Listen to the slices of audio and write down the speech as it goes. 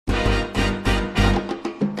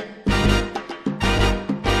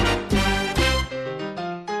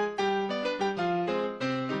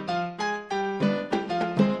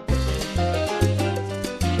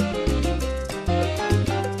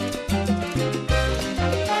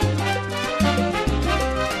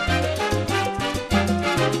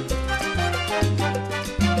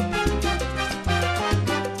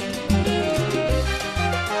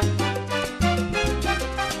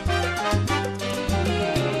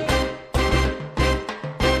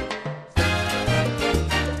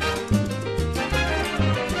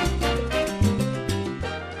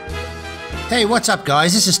Hey, what's up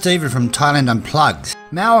guys? This is Steven from Thailand Unplugged.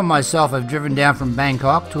 Mao and myself have driven down from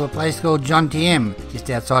Bangkok to a place called Jomtien, just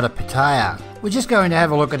outside of Pattaya. We're just going to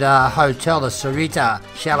have a look at our hotel, the Sarita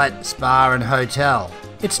Chalet Spa and Hotel.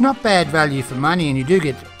 It's not bad value for money and you do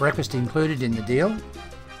get breakfast included in the deal.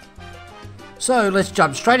 So let's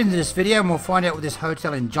jump straight into this video and we'll find out what this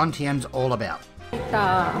hotel in Jomtien's all about.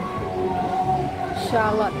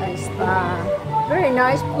 Chalet and Spa. Very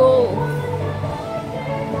nice pool.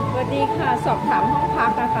 สวัสดีค่ะสอบถามห้องพั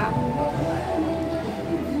กนะคะ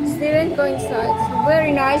Steven go inside. It's a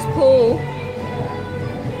very nice pool.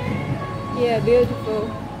 Yeah, beautiful.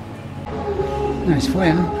 Nice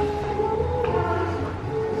foyer.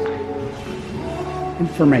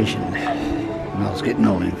 Information. Mel's getting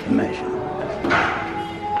all the information.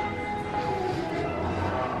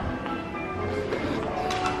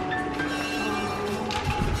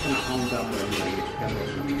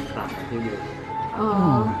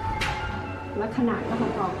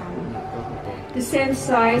 The same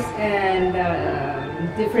size and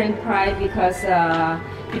different price because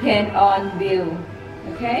depend on view.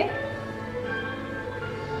 Okay.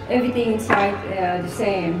 Everything inside the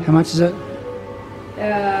same. How much is it?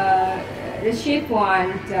 The cheap one.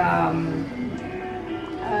 เ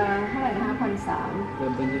ท่าไหร่นะคะ1,300 เริ่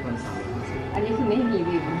มต้นที่1,300 อันนี้คือไม่มี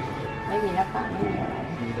วิวไม่มีหน้าต่างไม่มีอะไร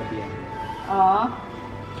มีระเบียง อ๋อ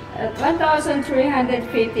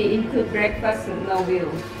 1,350 include breakfast and no view.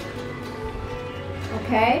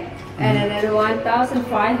 Okay, and another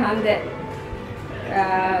 1,500.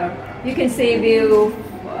 You can see view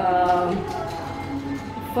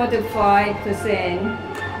 45%.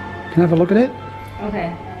 Can I have a look at it? Okay,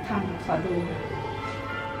 come, ขอดู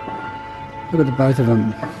Look at the both of them.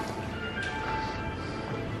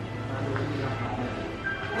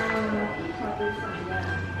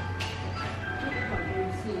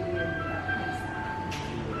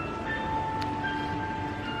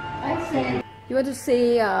 You want to see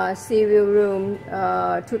sea view room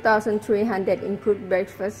 2,300 include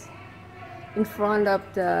breakfast in front of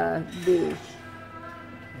the beach.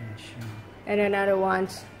 Yeah, sure. And another one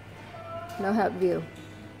no have view.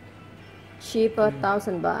 Cheaper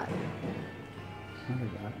 1,000 baht.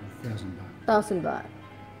 1,000 baht. 1,000 baht.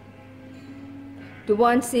 The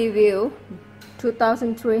one sea view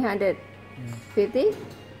 2,350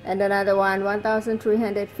 and another one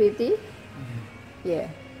 1,350. Yeah.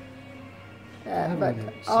 But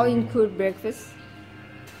all include breakfast.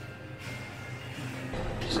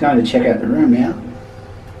 Just going to check out the room now.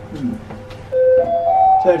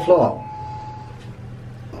 Third floor.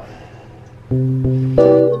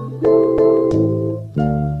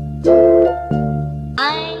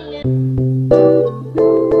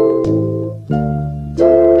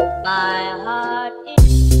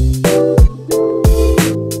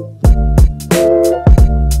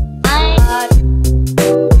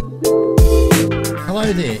 Hello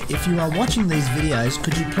there, if you are watching these videos,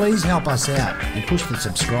 could you please help us out and push the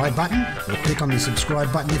subscribe button or click on the subscribe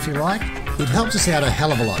button if you like? It helps us out a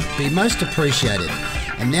hell of a lot, be most appreciated.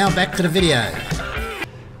 And now back to the video.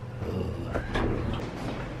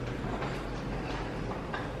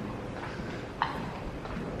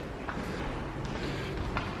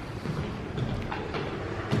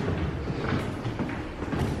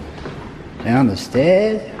 Down the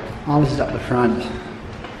stairs. Oh, this is up the front.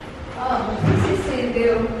 Oh, this is sea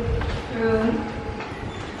view room.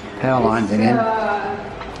 Power lines again.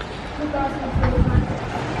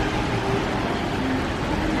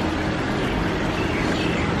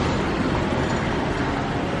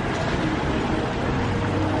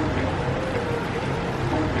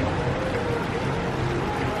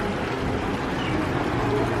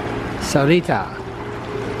 Sarita.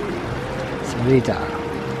 Sarita.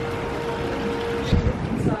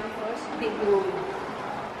 First big room.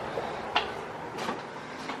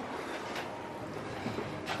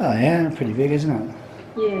 Oh yeah, pretty big, isn't it?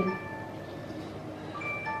 Yeah.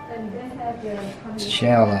 And they have the It's a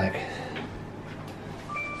shower like.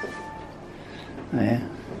 Oh yeah.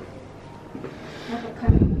 have a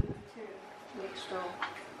coming to next door.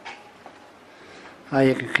 Oh,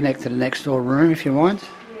 you can connect to the next door room if you want.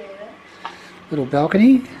 Yeah. Little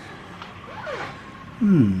balcony.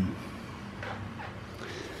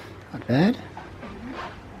 Not bad.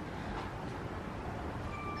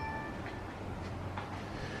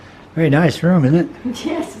 Very nice room, isn't it?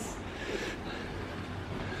 Yes.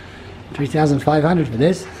 3,500 for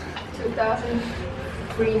this.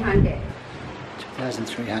 2,300.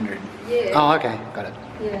 2,300. Yeah. Oh, okay, got it.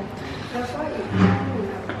 Yeah. That's why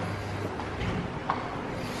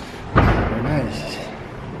Very nice.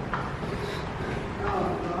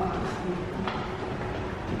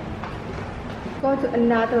 go to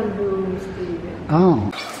another room, Stephen.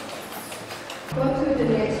 Oh. Go to the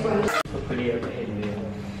next one.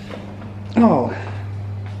 Oh.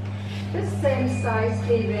 The same size,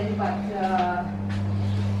 Stephen, but A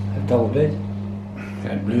double bed.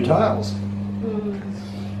 And blue tiles.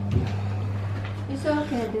 it's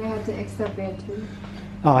okay. They have the extra bed too.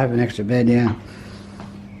 Oh, I have an extra bed, yeah.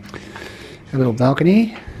 A little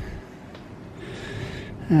balcony.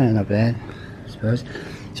 Not bad, I suppose.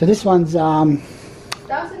 So this one's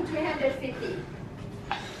 1,350.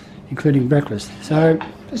 including breakfast. So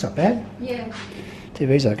that's not bad. Yeah.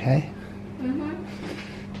 TV's okay.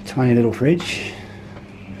 Tiny little fridge.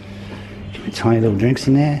 Tiny little drinks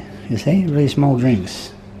in there. You see, really small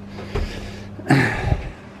drinks.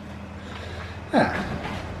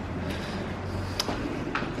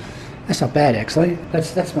 That's not bad actually.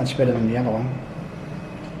 That's much better than the other one.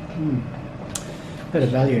 Better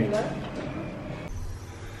value.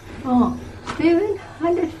 Oh, Stephen,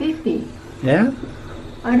 150. Yeah?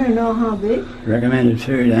 I don't know how big. Recommended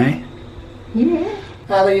food, eh? Yeah.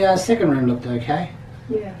 The second room looked okay.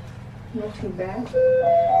 Yeah. Not too bad.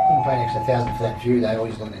 Wouldn't pay an extra $1,000 for that view. They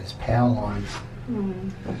always look at those power lines. I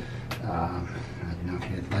don't know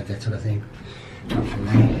if you'd like that sort of thing. Not for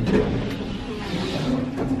me.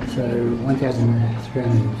 So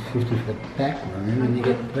 1,350 for the back room, and you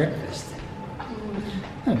get breakfast.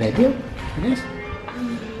 Not a bad deal, I guess.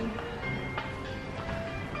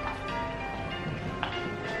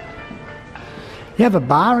 You have a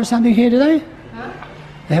bar or something here, do they? Huh?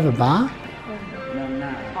 They have a bar?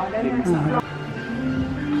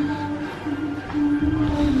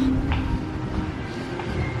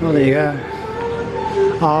 Oh, there you go.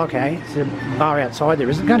 Oh, okay. It's a bar outside there,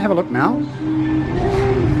 isn't it? Go and have a look, Mel.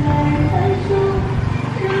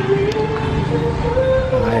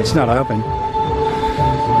 It's not open.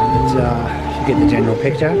 But you get the general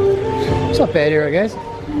picture. It's not bad here, I guess.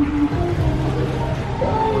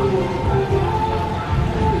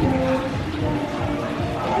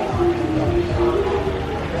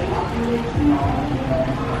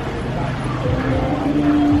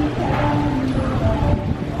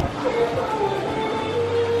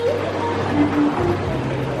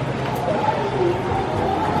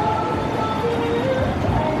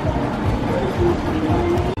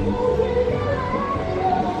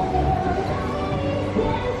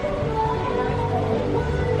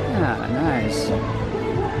 Nice.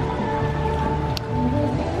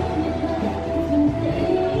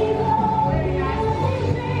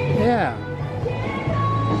 Yeah.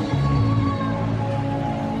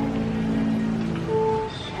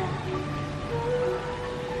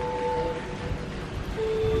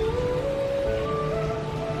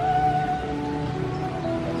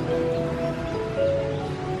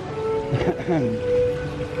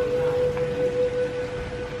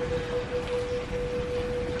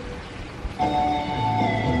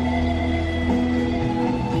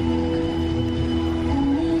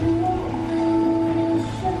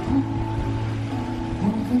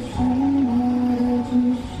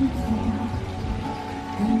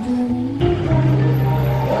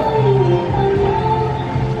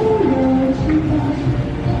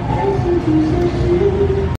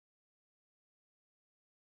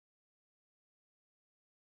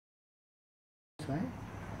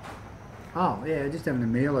 Oh, yeah, just having a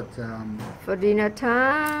meal at, For dinner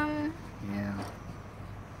time. yeah,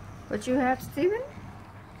 What you have, Stephen?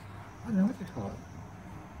 I don't know what to call it.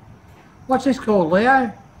 What's this called,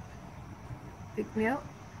 Leo? Big meal.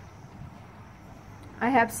 I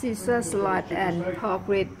have Caesar salad and pork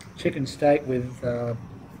rib. Chicken steak with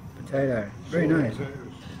potato. Very nice.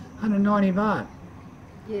 190 baht.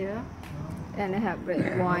 Yeah. And I have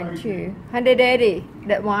red wine too. 180.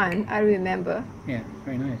 That wine, I remember. Yeah,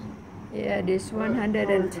 very nice. Yeah, this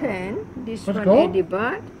 110. This What's it 180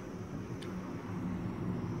 baht.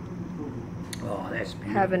 Oh, that's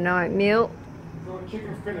beautiful. Have a nice meal.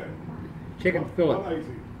 Chicken fillet. Chicken fillet.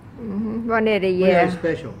 180, Leo yeah.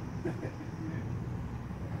 special.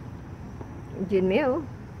 Good meal.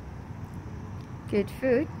 Good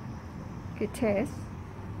food. Good taste.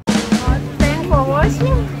 Thanks for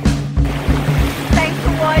watching.